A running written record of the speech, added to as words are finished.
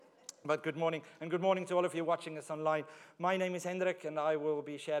But good morning, and good morning to all of you watching us online. My name is Hendrik, and I will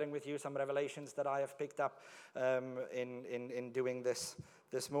be sharing with you some revelations that I have picked up in doing this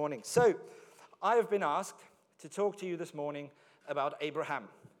morning. So, I have been asked to talk to you this morning about Abraham.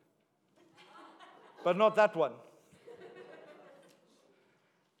 But not that one.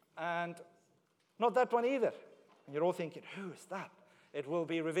 And not that one either. And you're all thinking, who is that? It will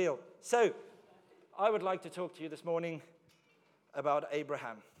be revealed. So, I would like to talk to you this morning about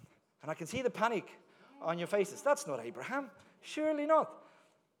Abraham. And I can see the panic on your faces. That's not Abraham. Surely not.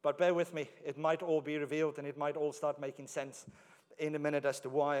 But bear with me. It might all be revealed, and it might all start making sense in a minute as to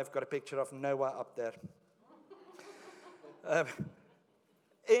why I've got a picture of Noah up there.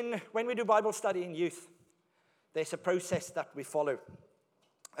 When we do Bible study in youth, there's a process that we follow.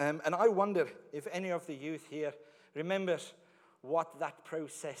 And I wonder if any of the youth here remembers what that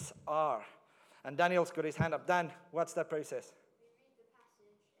process are. And Daniel's got his hand up. Dan, what's that process?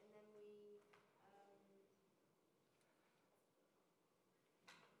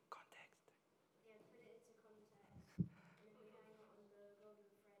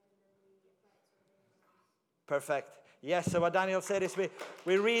 Perfect. Yes, so what Daniel said is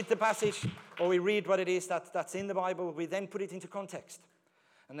we read the passage, or we read what it is that's in the Bible, we then put it into context.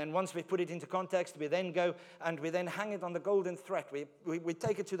 And then once we put it into context, we then go and we then hang it on the golden thread. We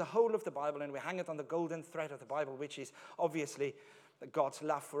take it to the whole of the Bible, and we hang it on the golden thread of the Bible, which is obviously God's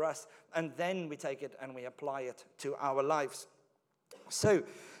love for us. And then we take it and we apply it to our lives. So,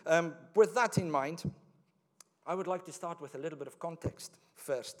 with that in mind, I would like to start with a little bit of context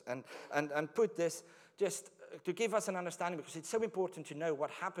first and put this just to give us an understanding, because it's so important to know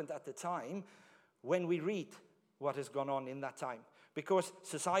what happened at the time when we read what has gone on in that time. Because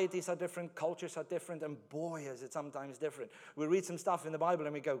societies are different, cultures are different, and boy, is it sometimes different. We read some stuff in the Bible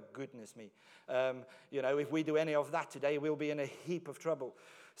and we go, goodness me. If we do any of that today, we'll be in a heap of trouble.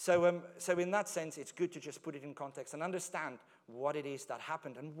 So in that sense, it's good to just put it in context and understand what it is that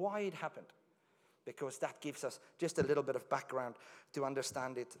happened and why it happened. Because that gives us just a little bit of background to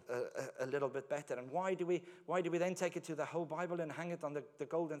understand it a little bit better. And why do we then take it to the whole Bible and hang it on the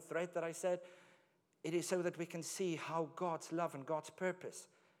golden thread that I said? It is so that we can see how God's love and God's purpose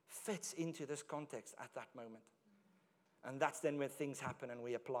fits into this context at that moment. And that's then when things happen and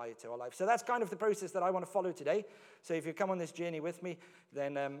we apply it to our life. So that's kind of the process that I want to follow today. So if you come on this journey with me,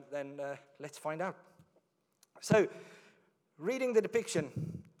 then let's find out. So, reading the depiction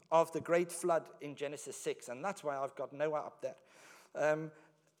of the great flood in Genesis 6, and that's why I've got Noah up there.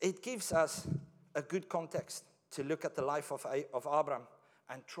 It gives us a good context to look at the life of Abraham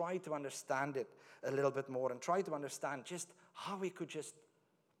and try to understand it a little bit more and try to understand just how he could just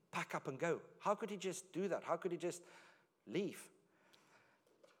pack up and go. How could he just do that? How could he just leave?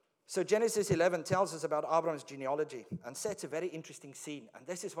 So Genesis 11 tells us about Abraham's genealogy and sets a very interesting scene. And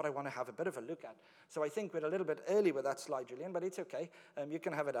this is what I want to have a bit of a look at. So I think we're a little bit early with that slide, Julian, but it's okay. You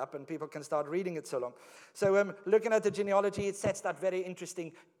can have it up and people can start reading it so long. So looking at the genealogy, it sets that very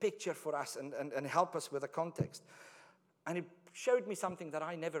interesting picture for us and help us with the context. And it showed me something that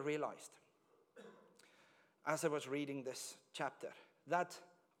I never realized as I was reading this chapter, that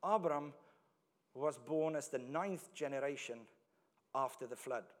Abraham was born as the 9th generation after the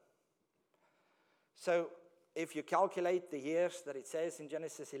flood. So if you calculate the years that it says in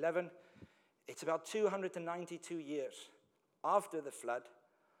Genesis 11, it's about 292 years after the flood,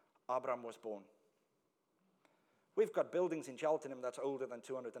 Abraham was born. We've got buildings in Cheltenham that's older than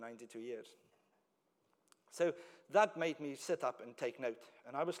 292 years. So that made me sit up and take note.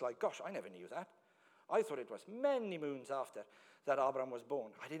 And I was like, gosh, I never knew that. I thought it was many moons after that Abraham was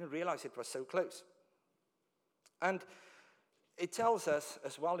born. I didn't realize it was so close. And it tells us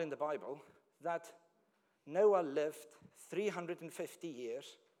as well in the Bible that Noah lived 350 years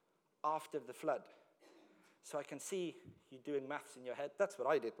after the flood. So I can see you doing maths in your head. That's what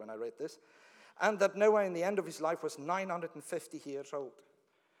I did when I read this. And that Noah, in the end of his life, was 950 years old.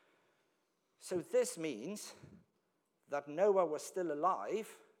 So this means that Noah was still alive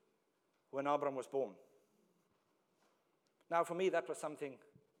when Abraham was born. Now, for me, that was something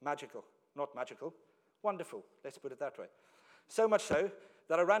magical. Not magical, wonderful, let's put it that way. So much so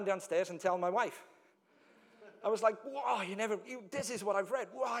that I ran downstairs and told my wife. I was like, wow, this is what I've read.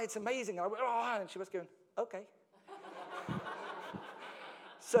 Wow, it's amazing. And she was going, okay.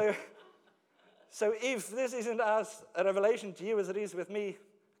 So if this isn't as a revelation to you as it is with me,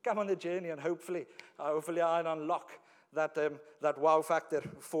 come on the journey and hopefully I'll unlock that wow factor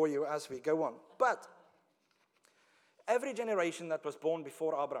for you as we go on. But every generation that was born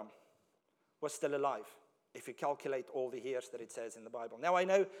before Abraham was still alive, if you calculate all the years that it says in the Bible. Now, I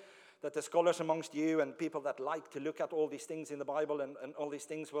know that the scholars amongst you and people that like to look at all these things in the Bible and all these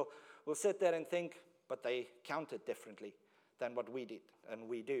things will sit there and think, but they counted differently than what we did and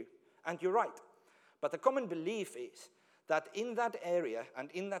we do. And you're right. But the common belief is that in that area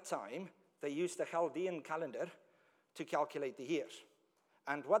and in that time, they used the Chaldean calendar to calculate the years.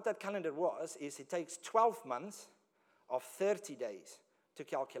 And what that calendar was, is it takes 12 months of 30 days to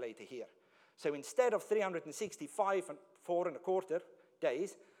calculate a year. So instead of 365 and 4 1/4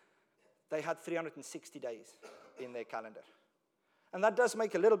 days, they had 360 days in their calendar. And that does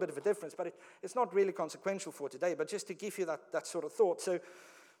make a little bit of a difference, but it's not really consequential for today, but just to give you that sort of thought. So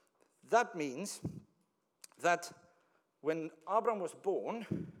that means that when Abram was born,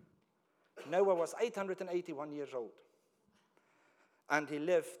 Noah was 881 years old. And he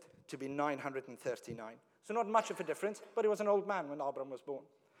lived to be 939. So not much of a difference, but he was an old man when Abram was born.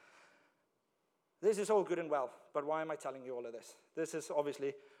 This is all good and well, but why am I telling you all of this? This has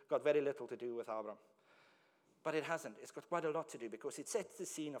obviously got very little to do with Abram. But it hasn't. It's got quite a lot to do, because it sets the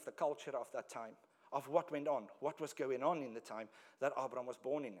scene of the culture of that time, of what went on, what was going on in the time that Abram was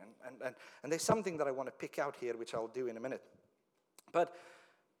born in. And there's something that I want to pick out here, which I'll do in a minute. But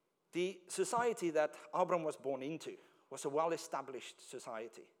the society that Abram was born into was a well-established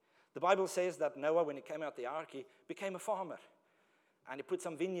society. The Bible says that Noah, when he came out the ark, he became a farmer. And he put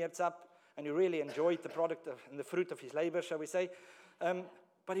some vineyards up, and he really enjoyed the product and the fruit of his labor, shall we say.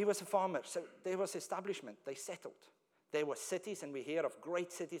 But he was a farmer, so there was establishment. They settled. There were cities, and we hear of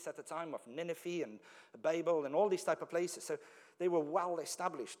great cities at the time, of Nineveh and Babel and all these type of places. So they were well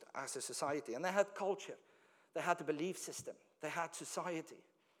established as a society, and they had culture. They had a belief system. They had society.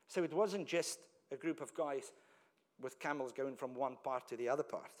 So it wasn't just a group of guys with camels going from one part to the other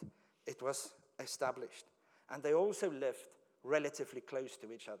part. It was established. And they also lived relatively close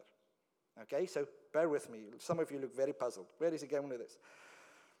to each other. Okay, so bear with me. Some of you look very puzzled. Where is he going with this?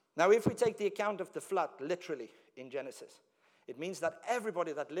 Now, if we take the account of the flood literally in Genesis, it means that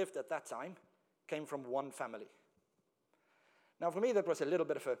everybody that lived at that time came from one family. Now, for me, that was a little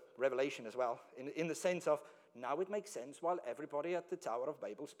bit of a revelation as well, in the sense of, now it makes sense while everybody at the Tower of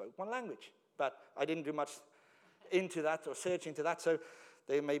Babel spoke one language. But I didn't do much into that or search into that, so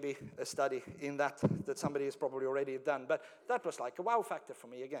there may be a study in that somebody has probably already done. But that was like a wow factor for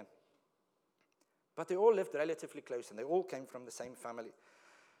me again. But they all lived relatively close, and they all came from the same family.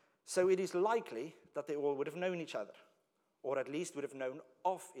 So it is likely that they all would have known each other, or at least would have known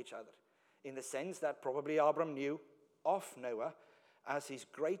of each other, in the sense that probably Abram knew of Noah as his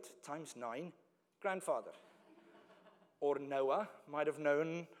great times 9 grandfather. Or Noah might have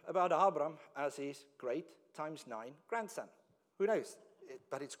known about Abram as his great times 9 grandson. Who knows?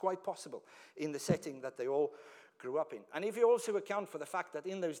 But it's quite possible in the setting that they all grew up in. And if you also account for the fact that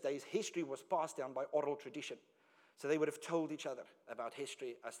in those days, history was passed down by oral tradition. So they would have told each other about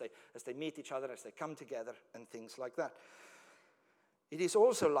history as they meet each other, as they come together, and things like that. It is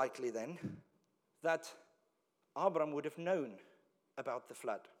also likely then that Abram would have known about the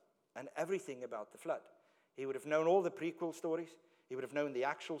flood and everything about the flood. He would have known all the prequel stories, he would have known the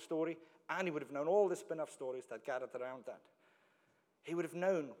actual story, and he would have known all the spin-off stories that gathered around that. He would have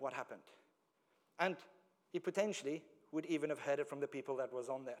known what happened. And he potentially would even have heard it from the people that was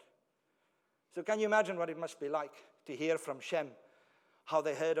on there. So can you imagine what it must be like to hear from Shem how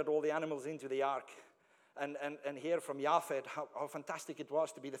they herded all the animals into the ark, and hear from Japheth how fantastic it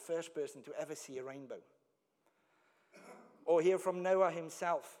was to be the first person to ever see a rainbow. Or hear from Noah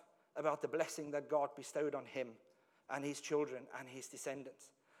himself about the blessing that God bestowed on him and his children and his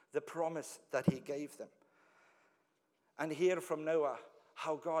descendants, the promise that he gave them. And hear from Noah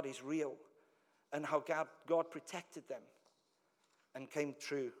how God is real and how God protected them and came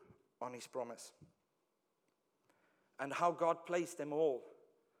true on his promise. And how God placed them all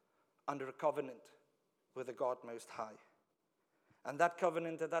under a covenant with the God Most High. And that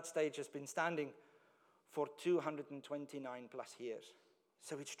covenant at that stage has been standing for 229 plus years.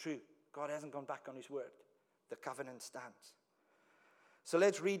 So it's true. God hasn't gone back on his word. The covenant stands. So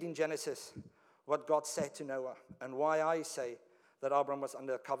let's read in Genesis what God said to Noah and why I say that Abram was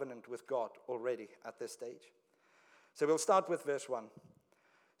under a covenant with God already at this stage. So we'll start with verse 1.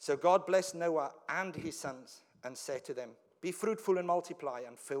 So God blessed Noah and his sons and said to them, "Be fruitful and multiply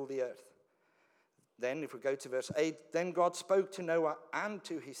and fill the earth." Then if we go to verse 8, then God spoke to Noah and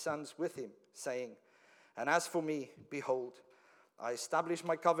to his sons with him, saying, "And as for me, behold, I establish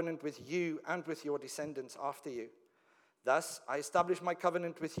my covenant with you and with your descendants after you. Thus I establish my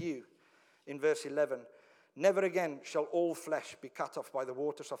covenant with you." In verse 11, "Never again shall all flesh be cut off by the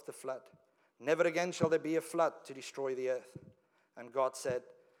waters of the flood. Never again shall there be a flood to destroy the earth." And God said,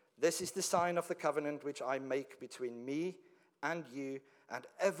 "This is the sign of the covenant which I make between me and you and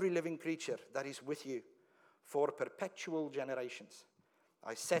every living creature that is with you for perpetual generations.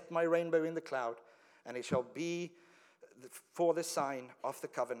 I set my rainbow in the cloud, and it shall be for the sign of the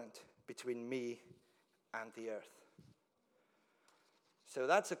covenant between me and the earth. So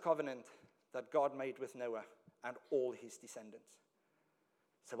that's a covenant that God made with Noah and all his descendants.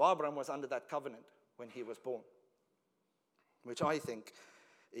 So Abraham was under that covenant when he was born, which I think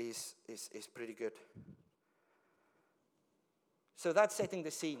is pretty good. So that's setting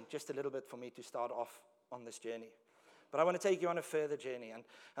the scene just a little bit for me to start off on this journey. But I want to take you on a further journey, and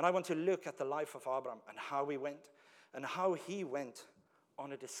I want to look at the life of Abraham and how he went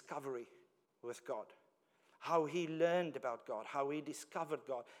on a discovery with God, how he learned about God, how he discovered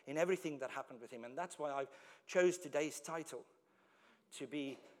God in everything that happened with him. And that's why I chose today's title to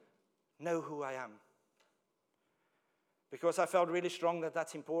be Know Who I Am. Because I felt really strong that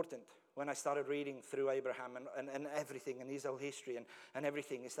that's important when I started reading through Abraham and everything and his whole history and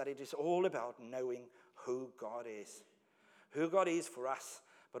everything, is that it is all about knowing who God is. Who God is for us,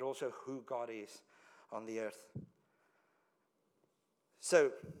 but also who God is on the earth.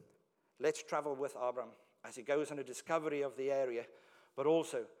 So, let's travel with Abraham as he goes on a discovery of the area, but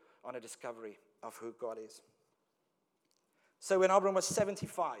also on a discovery of who God is. So when Abraham was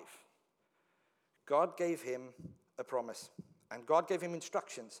 75, God gave him a promise. And God gave him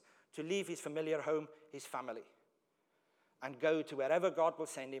instructions to leave his familiar home, his family, and go to wherever God will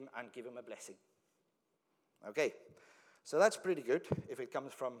send him and give him a blessing. Okay, so that's pretty good if it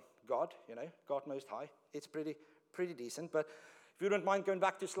comes from God, God Most High. It's pretty decent. But if you don't mind going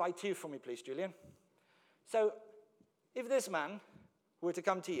back to slide 2 for me, please, Julian. So if this man were to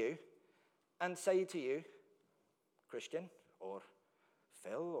come to you and say to you, Christian or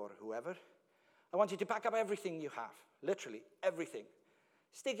Phil or whoever, I want you to pack up everything you have, literally everything.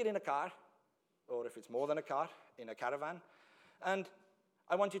 Stick it in a car, or if it's more than a car, in a caravan, and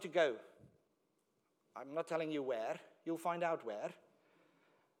I want you to go. I'm not telling you where, you'll find out where,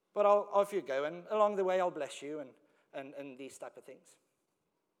 but off you go, and along the way I'll bless you and these type of things.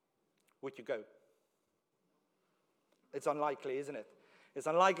 Would you go? It's unlikely, isn't it? It's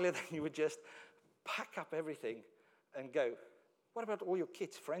unlikely that you would just pack up everything and go. What about all your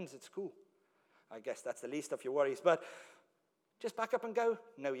kids, friends at school? I guess that's the least of your worries, but just pack up and go?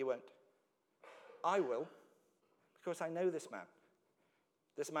 No, you won't. I will, because I know this man.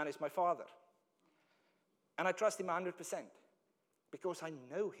 This man is my father. And I trust him 100%, because I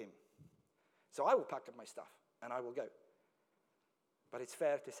know him. So I will pack up my stuff, and I will go. But it's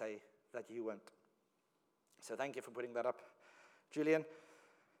fair to say that you won't. So thank you for putting that up, Julian.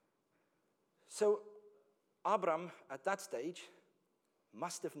 So Abram, at that stage,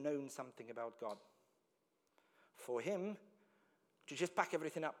 must have known something about God. For him to just pack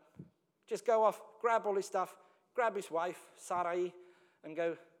everything up, just go off, grab all his stuff, grab his wife, Sarai, and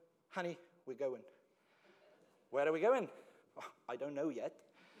go, honey, we're going. Where are we going? Oh, I don't know yet.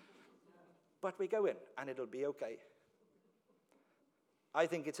 But we're going, and it'll be okay. I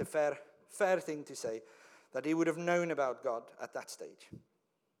think it's a fair thing to say that he would have known about God at that stage.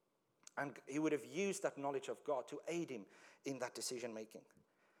 And he would have used that knowledge of God to aid him in that decision making.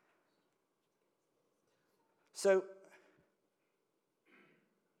 So,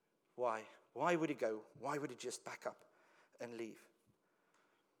 why? Why would he go? Why would he just pack up and leave?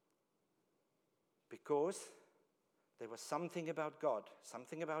 Because there was something about God,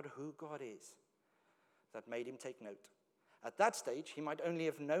 something about who God is, that made him take note. At that stage, he might only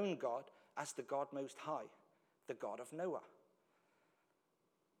have known God as the God Most High, the God of Noah.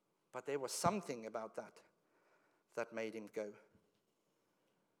 But there was something about that made him go.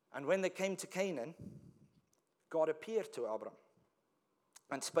 And when they came to Canaan, God appeared to Abram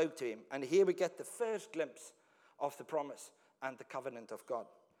and spoke to him. And here we get the first glimpse of the promise and the covenant of God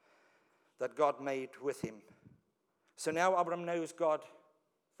that God made with him. So now Abram knows God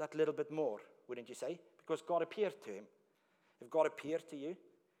that little bit more, wouldn't you say? Because God appeared to him. If God appeared to you,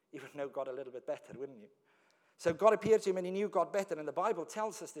 you would know God a little bit better, wouldn't you? So God appeared to him and he knew God better. And the Bible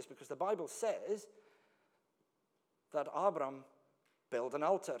tells us this because the Bible says that Abram built an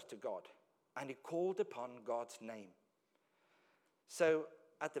altar to God and he called upon God's name. So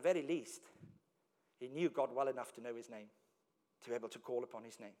at the very least, he knew God well enough to know his name, to be able to call upon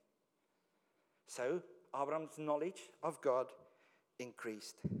his name. So Abram's knowledge of God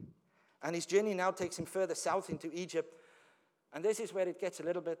increased. And his journey now takes him further south into Egypt. And this is where it gets a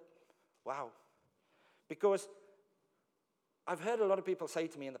little bit, wow. Because I've heard a lot of people say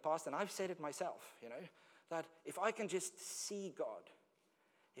to me in the past, and I've said it myself, that if I can just see God,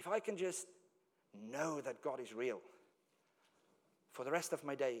 if I can just know that God is real for the rest of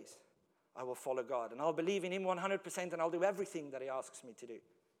my days, I will follow God. And I'll believe in him 100% and I'll do everything that he asks me to do.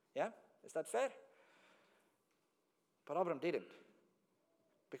 Yeah? Is that fair? But Abram didn't.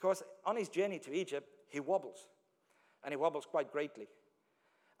 Because on his journey to Egypt, he wobbles. And he wobbles quite greatly.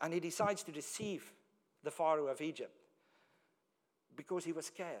 And he decides to deceive the Pharaoh of Egypt. Because he was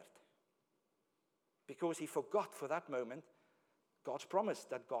scared. Because he forgot for that moment God's promise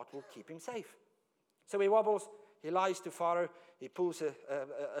that God will keep him safe. So he wobbles, he lies to Pharaoh, he pulls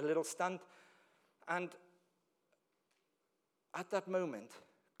a little stunt, and at that moment,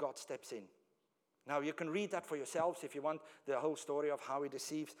 God steps in. Now, you can read that for yourselves if you want the whole story of how he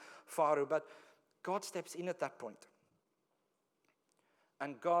deceives Pharaoh, but God steps in at that point.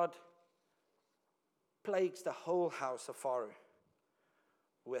 And God plagues the whole house of Pharaoh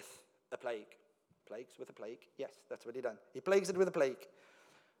with a plague. Plagues with a plague? Yes, that's what he done. He plagues it with a plague.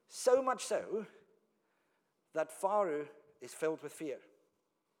 So much so that Pharaoh is filled with fear.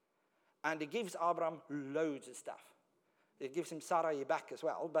 And he gives Abram loads of stuff. He gives him Sarai back as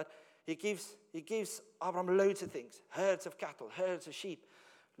well, but he gives Abram loads of things. Herds of cattle, herds of sheep,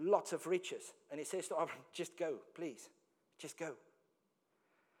 lots of riches. And he says to Abram, just go, please. Just go.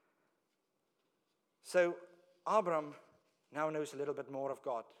 So Abram now knows a little bit more of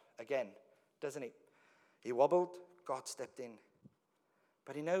God again, doesn't he? He wobbled, God stepped in.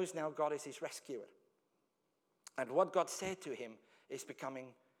 But he knows now God is his rescuer. And what God said to him is becoming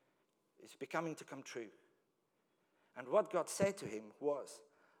to come true. And what God said to him was,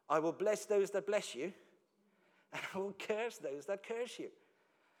 I will bless those that bless you, and I will curse those that curse you.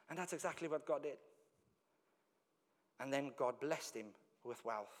 And that's exactly what God did. And then God blessed him with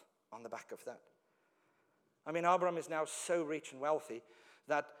wealth on the back of that. I mean, Abram is now so rich and wealthy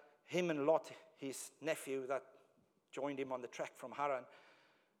that him and Lot, his nephew that joined him on the trek from Haran,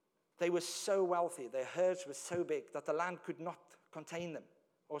 they were so wealthy, their herds were so big that the land could not contain them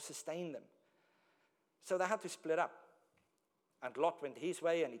or sustain them. So they had to split up. And Lot went his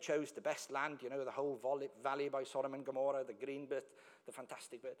way and he chose the best land, the whole valley by Sodom and Gomorrah, the green bit, the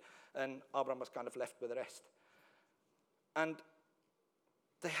fantastic bit. And Abram was kind of left with the rest. And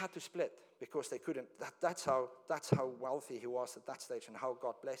they had to split because they couldn't. That's how wealthy he was at that stage and how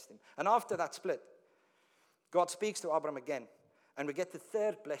God blessed him. And after that split, God speaks to Abram again. And we get the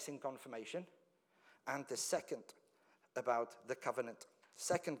third blessing confirmation and the second about the covenant.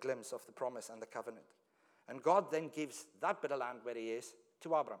 Second glimpse of the promise and the covenant. And God then gives that bit of land where he is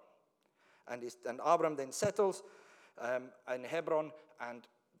to Abram. And Abram then settles in Hebron, and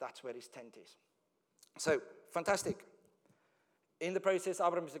that's where his tent is. So, fantastic. In the process,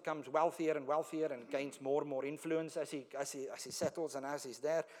 Abram becomes wealthier and wealthier and gains more and more influence as he settles and as he's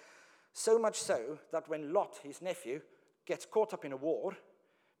there. So much so that when Lot, his nephew, gets caught up in a war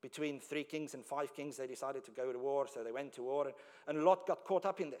between 3 kings and 5 kings, they decided to go to war, so they went to war. And Lot got caught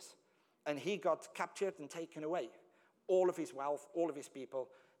up in this. And he got captured and taken away. All of his wealth, all of his people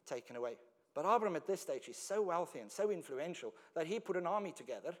taken away. But Abram at this stage is so wealthy and so influential that he put an army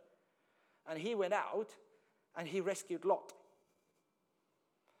together and he went out and he rescued Lot.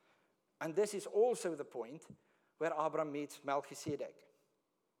 And this is also the point where Abram meets Melchizedek.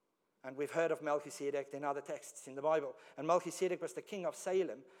 And we've heard of Melchizedek in other texts in the Bible. And Melchizedek was the king of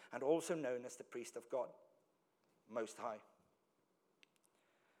Salem and also known as the priest of God, Most High.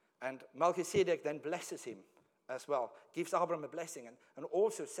 And Melchizedek then blesses him as well, gives Abram a blessing, and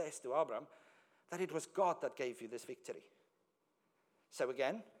also says to Abram that it was God that gave you this victory. So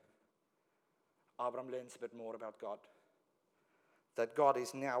again, Abram learns a bit more about God. That God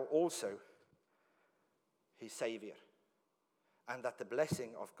is now also his Savior. And that the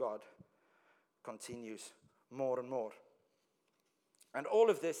blessing of God continues more and more. And all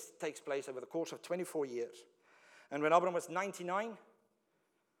of this takes place over the course of 24 years. And when Abram was 99,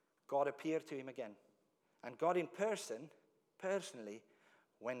 God appeared to him again. And God in personally,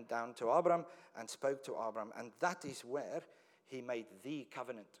 went down to Abram and spoke to Abram. And that is where he made the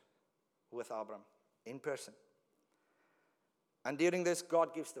covenant with Abram in person. And during this,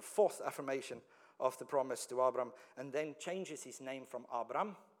 God gives the 4th affirmation of the promise to Abram and then changes his name from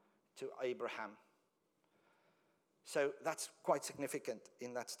Abram to Abraham. So that's quite significant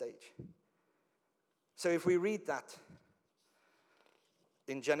in that stage. So if we read that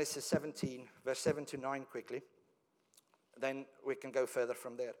in Genesis 17, verse 7 to 9 quickly, then we can go further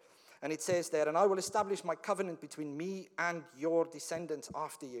from there. And it says there, and I will establish my covenant between me and your descendants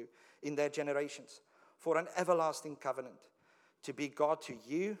after you in their generations for an everlasting covenant to be God to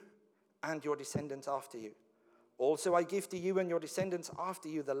you and your descendants after you. Also I give to you and your descendants after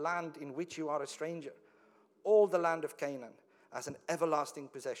you the land in which you are a stranger, all the land of Canaan, as an everlasting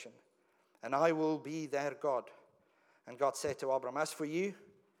possession. And I will be their God. And God said to Abram, as for you,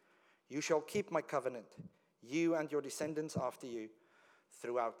 You shall keep my covenant, you and your descendants after you,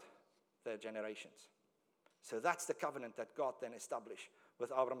 throughout their generations. So that's the covenant that God then established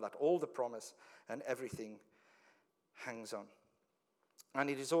with Abram, that all the promise and everything hangs on. And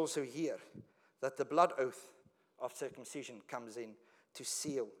it is also here that the blood oath of circumcision comes in to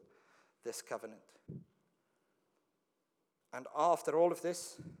seal this covenant. And after all of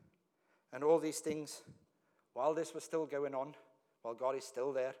this, and all these things, while this was still going on, while God is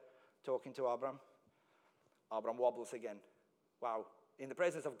still there talking to Abram, Abram wobbles again. Wow. In the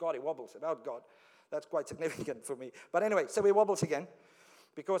presence of God, he wobbles about God. That's quite significant for me. But anyway, so he wobbles again,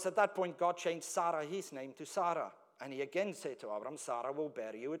 because at that point, God changed Sarah, his name, to Sarah. And he again said to Abram, Sarah will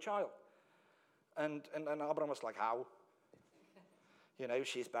bear you a child. And Abram was like, how?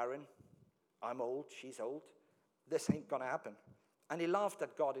 She's barren. I'm old. She's old. This ain't going to happen. And he laughed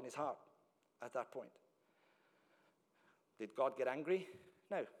at God in his heart at that point. Did God get angry?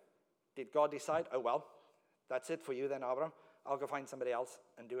 No. Did God decide, oh, well, that's it for you then, Abram. I'll go find somebody else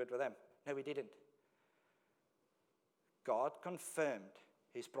and do it with them. No, he didn't. God confirmed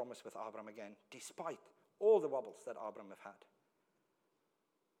his promise with Abram again, despite all the wobbles that Abram have had,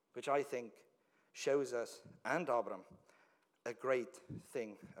 which I think shows us and Abram a great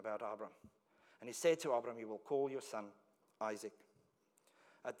thing about Abram. And he said to Abram, you will call your son Isaac.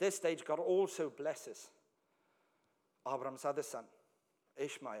 At this stage, God also blesses Abram's other son,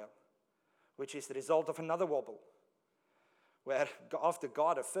 Ishmael, which is the result of another wobble, where after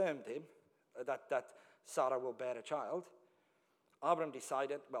God affirmed him that Sarah will bear a child, Abram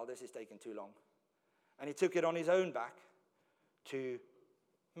decided, well, this is taking too long. And he took it on his own back to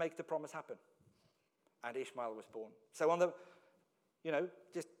make the promise happen. And Ishmael was born. So on the,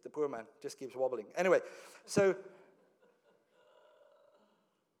 just the poor man just keeps wobbling. Anyway, so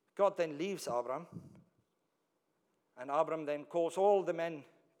God then leaves Abram, and Abram then calls all the men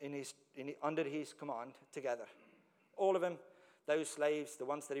under his command together. All of them, those slaves, the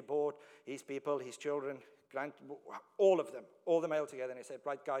ones that he bought, his people, his children, all of them, all the male together. And he said,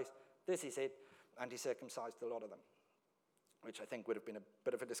 right, guys, this is it. And he circumcised a lot of them, which I think would have been a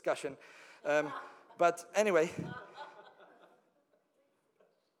bit of a discussion. But anyway,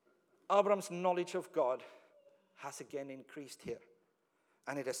 Abram's knowledge of God has again increased here.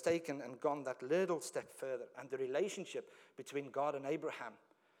 And it has taken and gone that little step further. And the relationship between God and Abraham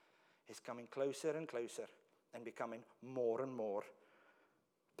is coming closer and closer and becoming more and more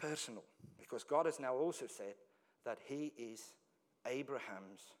personal. Because God has now also said that he is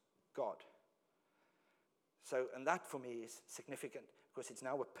Abraham's God. So, and that for me is significant, because it's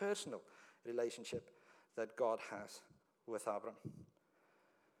now a personal relationship that God has with Abram.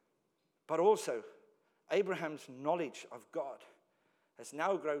 But also, Abraham's knowledge of God has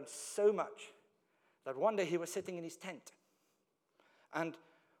now grown so much that one day he was sitting in his tent. And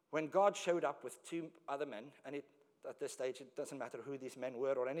when God showed up with two other men, and at this stage it doesn't matter who these men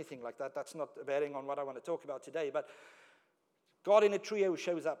were or anything like that, that's not bearing on what I want to talk about today, but God in a trio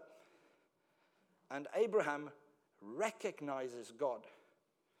shows up. And Abraham recognizes God.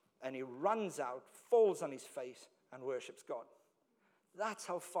 And he runs out, falls on his face, and worships God. That's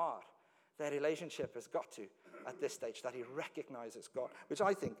how far their relationship has got to at this stage, that he recognizes God, which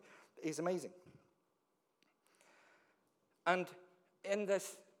I think is amazing. And in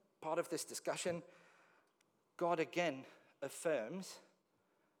this part of this discussion, God again affirms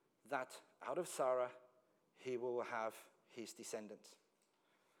that out of Sarah he will have his descendants.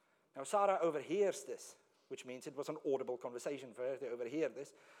 Now, Sarah overhears this, which means it was an audible conversation for her to overhear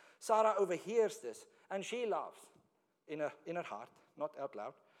this. Sarah overhears this, and she laughs in her heart, not out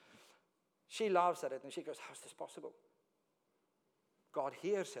loud. She laughs at it, and she goes, how's this possible? God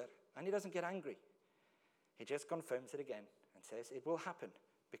hears her, and he doesn't get angry. He just confirms it again and says, it will happen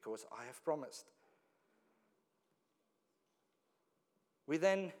because I have promised. We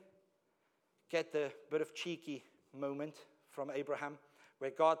then get the bit of cheeky moment from Abraham,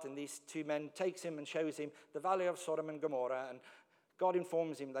 where God and these two men takes him and shows him the valley of Sodom and Gomorrah, and God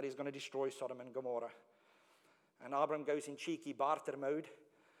informs him that he's going to destroy Sodom and Gomorrah. And Abram goes in cheeky barter mode,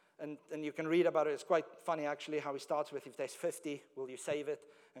 and you can read about it. It's quite funny, actually, how he starts with, if there's 50, will you save it?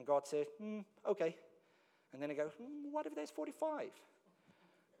 And God says, okay. And then he goes, what if there's 45?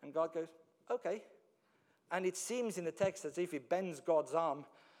 And God goes, okay. And it seems in the text as if he bends God's arm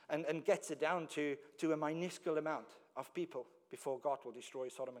and gets it down to a minuscule amount of people before God will destroy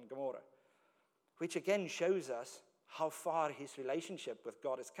Sodom and Gomorrah, which again shows us how far his relationship with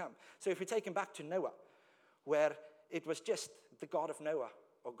God has come. So if we take him back to Noah, where it was just the God of Noah,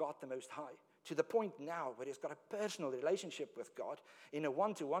 or God the Most High, to the point now where he's got a personal relationship with God in a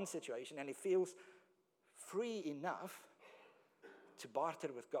one-to-one situation, and he feels free enough to barter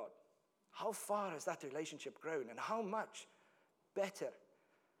with God. How far has that relationship grown? And how much better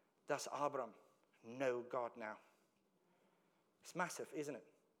does Abram know God now? It's massive, isn't it?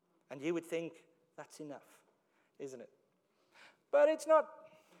 And you would think that's enough, isn't it? But it's not,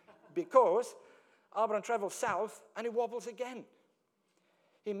 because Abram travels south and he wobbles again.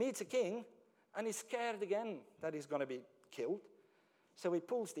 He meets a king and he's scared again that he's going to be killed. So he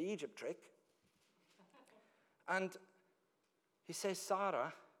pulls the Egypt trick. And he says,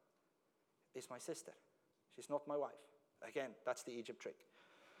 Sarah is my sister. She's not my wife. Again, that's the Egypt trick.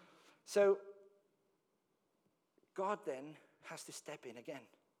 So God then has to step in again.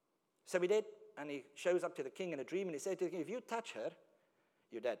 So he did, and he shows up to the king in a dream, and he said to the king, if you touch her,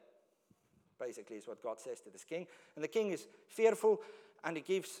 you're dead. Basically is what God says to this king. And the king is fearful, and he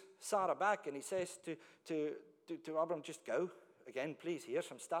gives Sarah back, and he says to Abram, just go. Again, please, here's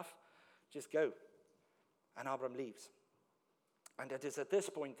some stuff. Just go. And Abram leaves. And it is at this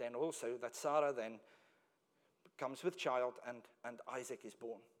point then also that Sarah then comes with child, and Isaac is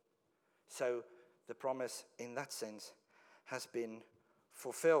born. So the promise in that sense has been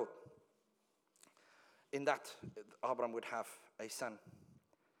fulfilled. In that, Abram would have a son.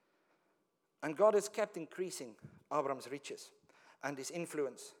 And God has kept increasing Abram's riches and his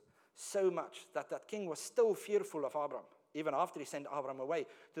influence so much that that king was still fearful of Abram, even after he sent Abram away,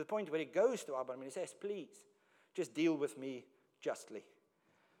 to the point where he goes to Abram and he says, please, just deal with me justly.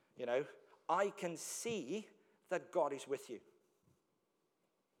 You know, I can see that God is with you.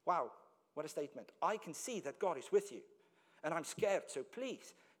 Wow, what a statement. I can see that God is with you, and I'm scared, so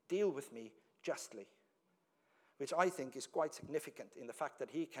please deal with me justly. Which I think is quite significant in the fact that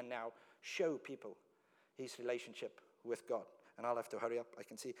he can now show people his relationship with God. And I'll have to hurry up, I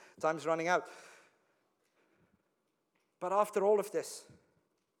can see time's running out. But after all of this,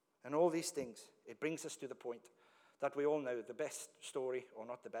 and all these things, it brings us to the point that we all know the best story, or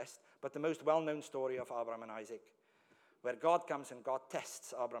not the best, but the most well-known story of Abraham and Isaac, where God comes and God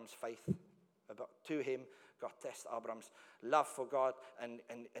tests Abraham's faith to him. God tests Abraham's love for God and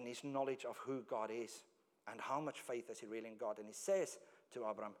his knowledge of who God is and how much faith has he really in God. And he says to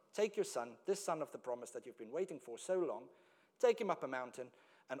Abraham, take your son, this son of the promise that you've been waiting for so long, take him up a mountain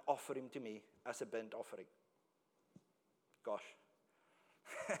and offer him to me as a burnt offering. Gosh,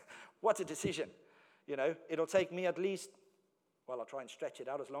 what a decision. You know, it'll take me at least, well, I'll try and stretch it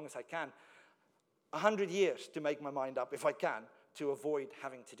out as long as I can, 100 years to make my mind up, if I can, to avoid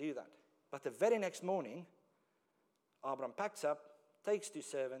having to do that. But the very next morning, Abram packs up, takes 2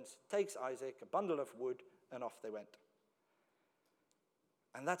 servants, takes Isaac, a bundle of wood, and off they went.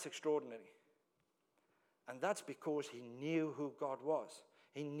 And that's extraordinary. And that's because he knew who God was.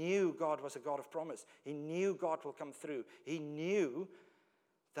 He knew God was a God of promise. He knew God will come through. He knew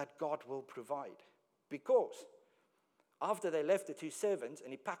that God will provide. Because after they left the 2 servants,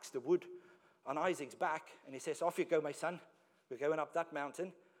 and he packs the wood on Isaac's back, and he says, off you go, my son. We're going up that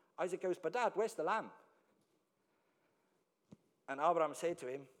mountain. Isaac goes, but Dad, where's the lamb? And Abraham said to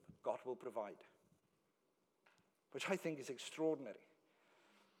him, God will provide. Which I think is extraordinary.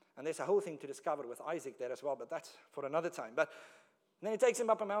 And there's a whole thing to discover with Isaac there as well, but that's for another time. But then he takes him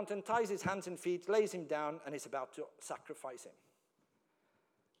up a mountain, ties his hands and feet, lays him down, and is about to sacrifice him.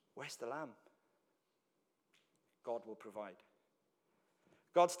 Where's the lamb? God will provide.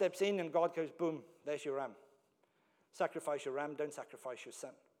 God steps in and God goes, boom, there's your ram. Sacrifice your ram, don't sacrifice your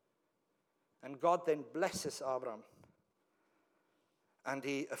son. And God then blesses Abram. And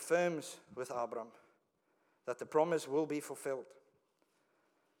he affirms with Abram that the promise will be fulfilled.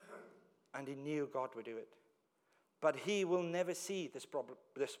 And he knew God would do it. But he will never see this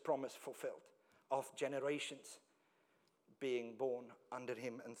promise fulfilled of generations being born under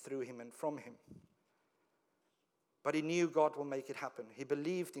him and through him and from him. But he knew God will make it happen. He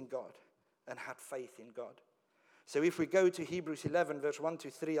believed in God and had faith in God. So if we go to Hebrews 11, verse 1 to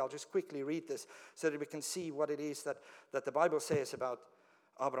 3, I'll just quickly read this so that we can see what it is that the Bible says about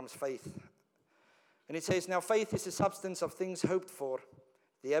Abram's faith. And it says, now faith is the substance of things hoped for,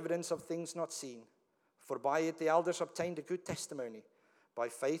 the evidence of things not seen. For by it the elders obtained a good testimony. By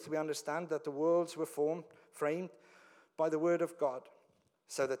faith we understand that the worlds were framed by the word of God,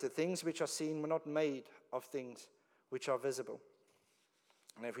 so that the things which are seen were not made of things which are visible.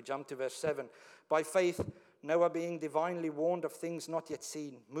 And if we jump to verse 7, by faith Noah, being divinely warned of things not yet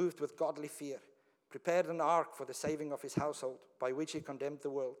seen, moved with godly fear, prepared an ark for the saving of his household, by which he condemned the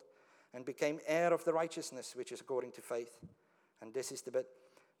world, and became heir of the righteousness which is according to faith. And this is the bit.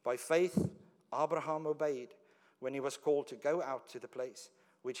 By faith Abraham obeyed when he was called to go out to the place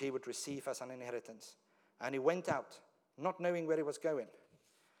which he would receive as an inheritance. And he went out, not knowing where he was going.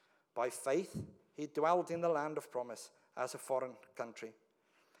 By faith he dwelt in the land of promise as a foreign country,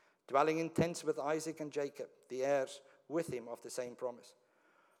 dwelling in tents with Isaac and Jacob, the heirs with him of the same promise.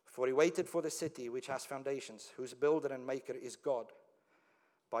 For he waited for the city which has foundations, whose builder and maker is God.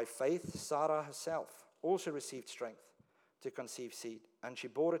 By faith, Sarah herself also received strength to conceive seed, and she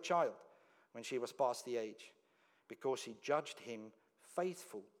bore a child when she was past the age, because she judged him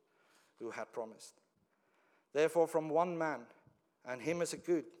faithful who had promised. Therefore, from one man, and him as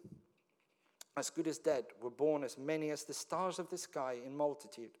good as dead, were born as many as the stars of the sky in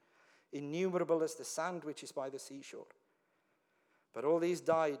multitude, innumerable as the sand which is by the seashore. But all these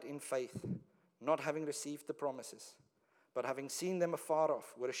died in faith, not having received the promises, but having seen them afar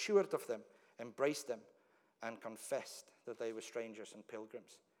off, were assured of them, embraced them, and confessed that they were strangers and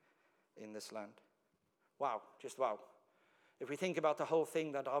pilgrims in this land. Wow, just wow. If we think about the whole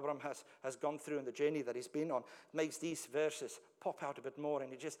thing that Abraham has gone through and the journey that he's been on, it makes these verses pop out a bit more,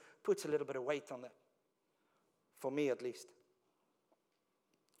 and it just puts a little bit of weight on them. For me, at least.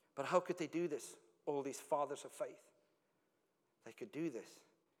 But how could they do this, all these fathers of faith? They could do this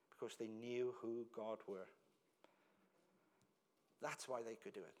because they knew who God were. That's why they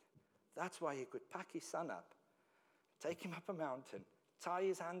could do it. That's why he could pack his son up, take him up a mountain, tie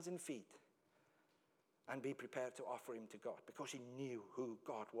his hands and feet, and be prepared to offer him to God, because he knew who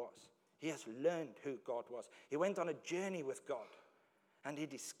God was. He has learned who God was. He went on a journey with God, and he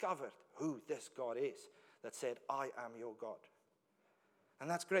discovered who this God is that said, I am your God. And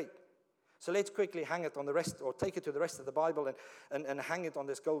that's great. So let's quickly hang it on the rest, or take it to the rest of the Bible and hang it on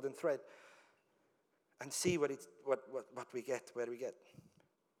this golden thread and see what we get, where we get.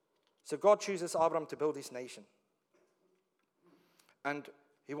 So God chooses Abram to build his nation. And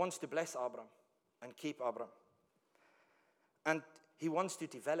he wants to bless Abram and keep Abram. And he wants to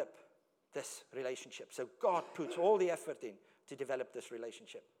develop this relationship. So God puts all the effort in to develop this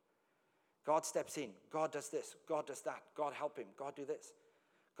relationship. God steps in. God does this. God does that. God help him. God do this.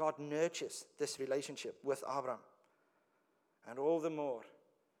 God nurtures this relationship with Abram. And all the more,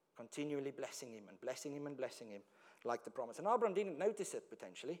 continually blessing him and blessing him and blessing him, like the promise. And Abram didn't notice it,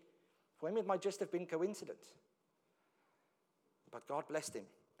 potentially. For him, it might just have been coincidence. But God blessed him,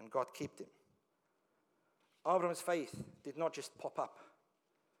 and God kept him. Abram's faith did not just pop up.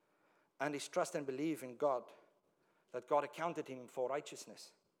 And his trust and belief in God, that God accounted him for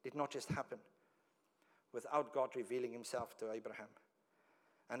righteousness, did not just happen without God revealing himself to Abraham.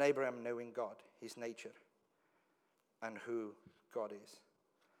 And Abraham knowing God, his nature, and who God is.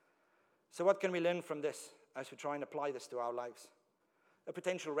 So what can we learn from this as we try and apply this to our lives? A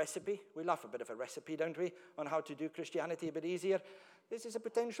potential recipe. We love a bit of a recipe, don't we, on how to do Christianity a bit easier. This is a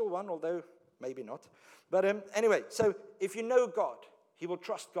potential one, although maybe not. But anyway, so if you know God, you will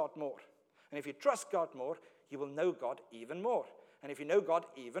trust God more. And if you trust God more, you will know God even more. And if you know God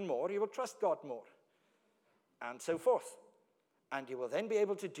even more, you will trust God more. And so forth. And you will then be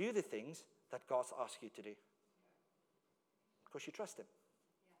able to do the things that God asks you to do. Because you trust him.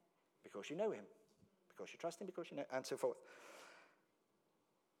 Because you know him. Because you trust him, because you know, and so forth.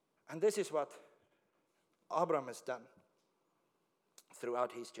 And this is what Abraham has done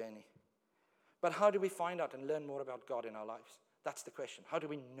throughout his journey. But how do we find out and learn more about God in our lives? That's the question. How do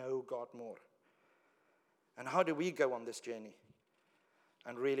we know God more? And how do we go on this journey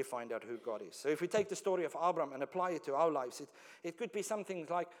and really find out who God is? So if we take the story of Abraham and apply it to our lives, it could be something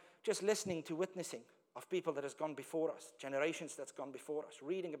like just listening to witnessing of people that has gone before us, generations that's gone before us,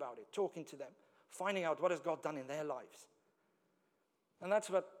 reading about it, talking to them, finding out what has God done in their lives. And that's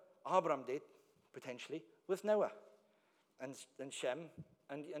what Abraham did, potentially, with Noah and Shem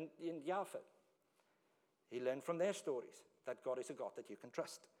and Japheth. He learned from their stories that God is a God that you can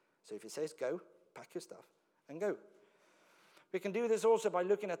trust. So if he says go, pack your stuff and go. We can do this also by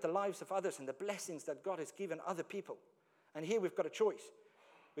looking at the lives of others and the blessings that God has given other people. And here we've got a choice.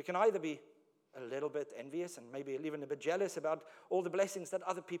 We can either be a little bit envious and maybe even a bit jealous about all the blessings that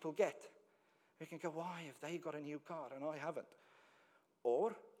other people get. We can go, why have they got a new car and I haven't?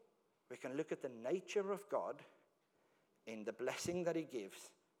 Or we can look at the nature of God in the blessing that he gives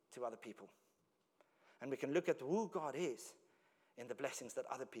to other people. And we can look at who God is in the blessings that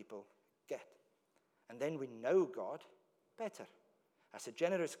other people get. And then we know God better as a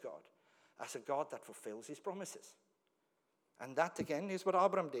generous God, as a God that fulfills his promises. And that, again, is what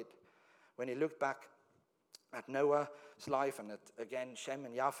Abram did when he looked back at Noah's life and at, again, Shem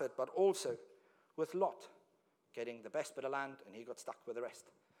and Japheth, but also with Lot getting the best bit of land and he got stuck with the rest.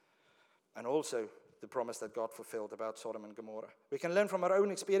 And also the promise that God fulfilled about Sodom and Gomorrah. We can learn from our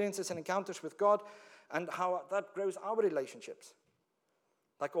own experiences and encounters with God and how that grows our relationships,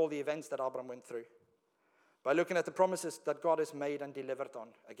 like all the events that Abram went through, by looking at the promises that God has made and delivered on,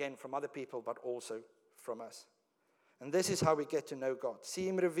 again, from other people, but also from us. And this is how we get to know God, see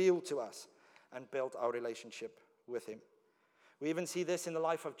him revealed to us, and build our relationship with him. We even see this in the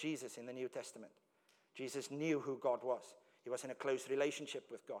life of Jesus in the New Testament. Jesus knew who God was. He was in a close relationship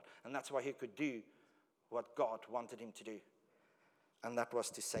with God. And that's why he could do what God wanted him to do. And that was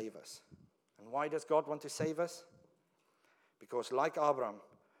to save us. And why does God want to save us? Because like Abraham,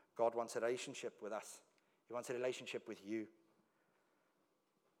 God wants a relationship with us. He wants a relationship with you.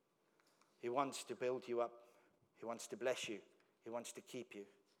 He wants to build you up. He wants to bless you. He wants to keep you.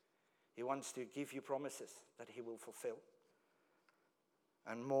 He wants to give you promises that he will fulfill.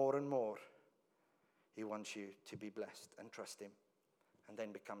 And more, he wants you to be blessed and trust him, and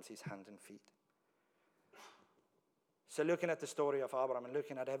then becomes his hand and feet. So looking at the story of Abraham and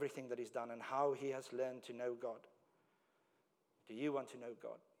looking at everything that he's done and how he has learned to know God, do you want to know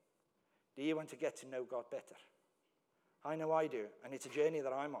God? Do you want to get to know God better? I know I do, and it's a journey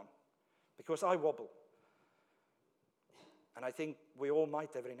that I'm on, because I wobble. And I think we all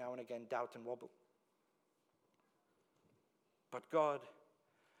might every now and again doubt and wobble. But God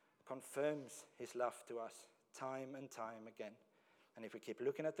confirms his love to us time and time again. And if we keep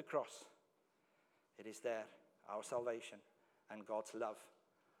looking at the cross, it is there, our salvation and God's love,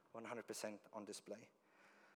 100% on display.